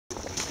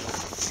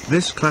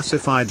This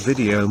classified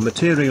video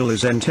material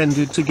is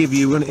intended to give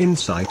you an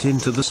insight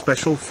into the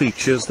special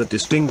features that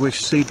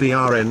distinguish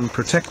CBRN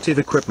protective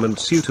equipment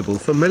suitable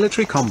for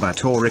military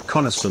combat or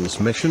reconnaissance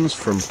missions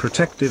from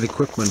protective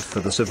equipment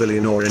for the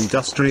civilian or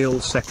industrial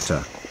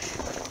sector.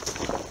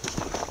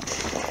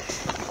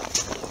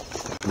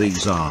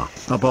 These are,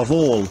 above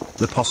all,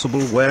 the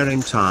possible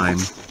wearing time,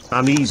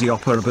 uneasy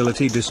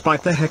operability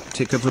despite the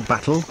hectic of the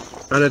battle,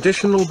 an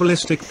additional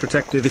ballistic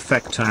protective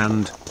effect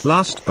and,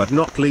 last but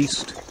not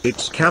least,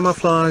 its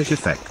camouflage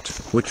effect,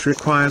 which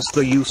requires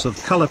the use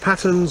of color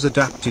patterns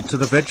adapted to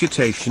the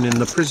vegetation in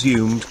the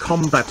presumed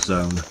combat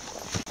zone.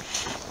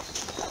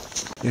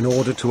 In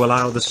order to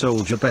allow the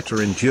soldier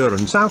better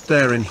endurance out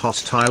there in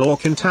hostile or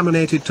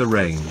contaminated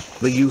terrain,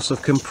 the use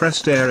of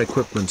compressed air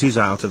equipment is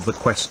out of the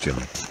question.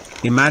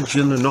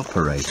 Imagine an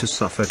operator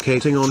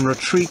suffocating on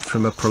retreat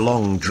from a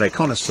prolonged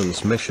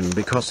reconnaissance mission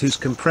because his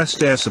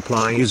compressed air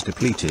supply is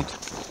depleted.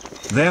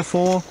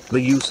 Therefore, the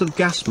use of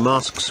gas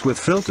masks with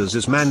filters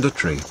is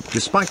mandatory,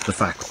 despite the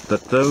fact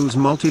that those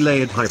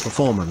multi-layered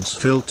high-performance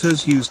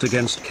filters used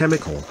against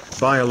chemical,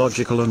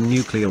 biological and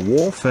nuclear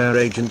warfare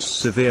agents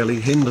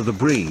severely hinder the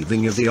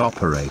breathing of the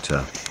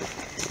operator.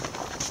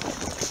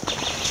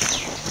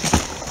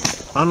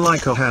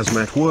 Unlike a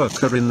hazmat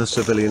worker in the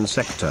civilian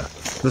sector,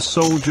 the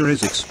soldier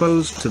is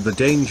exposed to the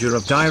danger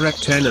of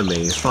direct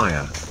enemy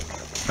fire.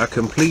 A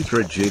complete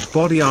rigid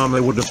body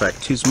armor would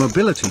affect his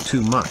mobility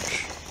too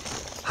much.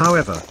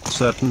 However,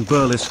 certain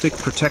ballistic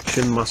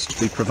protection must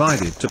be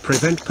provided to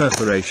prevent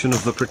perforation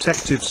of the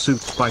protective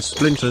suit by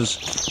splinters.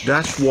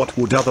 What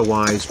would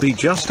otherwise be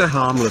just a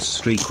harmless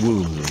streak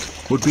wound,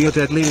 would be a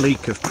deadly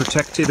leak of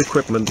protective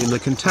equipment in the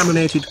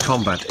contaminated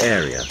combat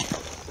area.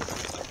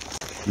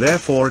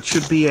 Therefore it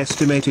should be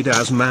estimated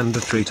as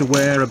mandatory to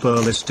wear a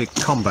ballistic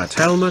combat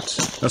helmet,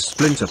 a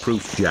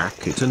splinter-proof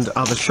jacket and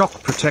other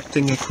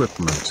shock-protecting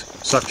equipment,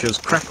 such as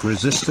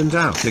crack-resistant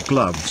outer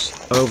gloves,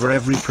 over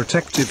every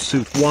protective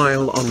suit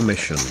while on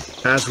mission,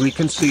 as we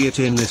can see it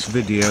in this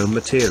video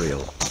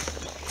material.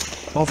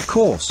 Of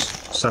course,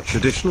 such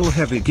additional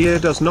heavy gear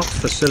does not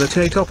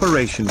facilitate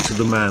operation to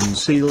the man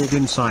sealed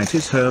inside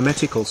his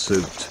hermetical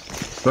suit,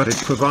 but it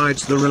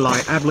provides the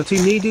reliability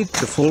needed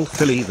to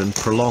fulfill even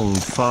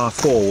prolonged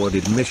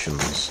far-forwarded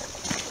missions.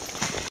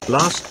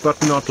 Last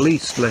but not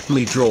least, let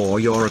me draw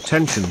your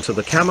attention to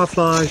the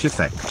camouflage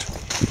effect.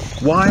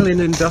 While in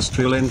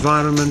industrial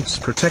environments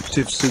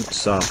protective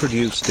suits are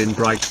produced in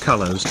bright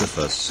colors to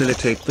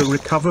facilitate the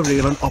recovery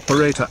of an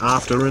operator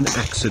after an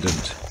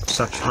accident,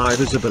 such high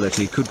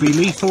visibility could be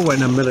lethal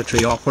when a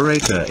military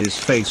operator is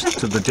faced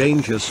to the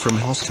dangers from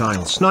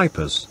hostile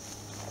snipers.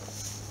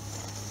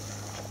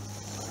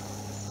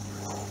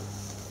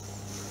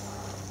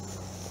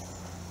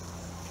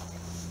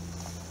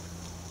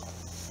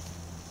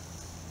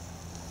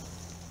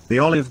 The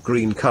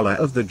olive-green color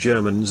of the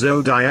German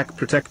Zodiac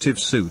protective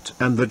suit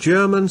and the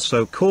German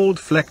so-called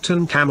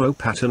Fleckton camo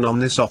pattern on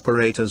this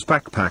operator's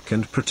backpack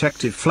and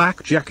protective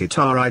flak jacket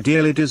are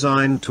ideally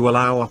designed to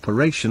allow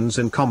operations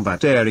in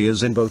combat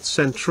areas in both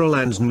Central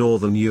and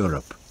Northern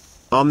Europe.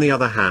 On the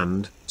other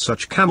hand,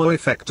 such camo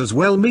effect as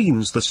well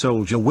means the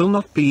soldier will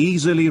not be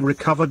easily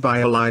recovered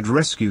by Allied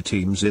rescue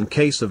teams in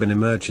case of an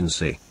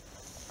emergency.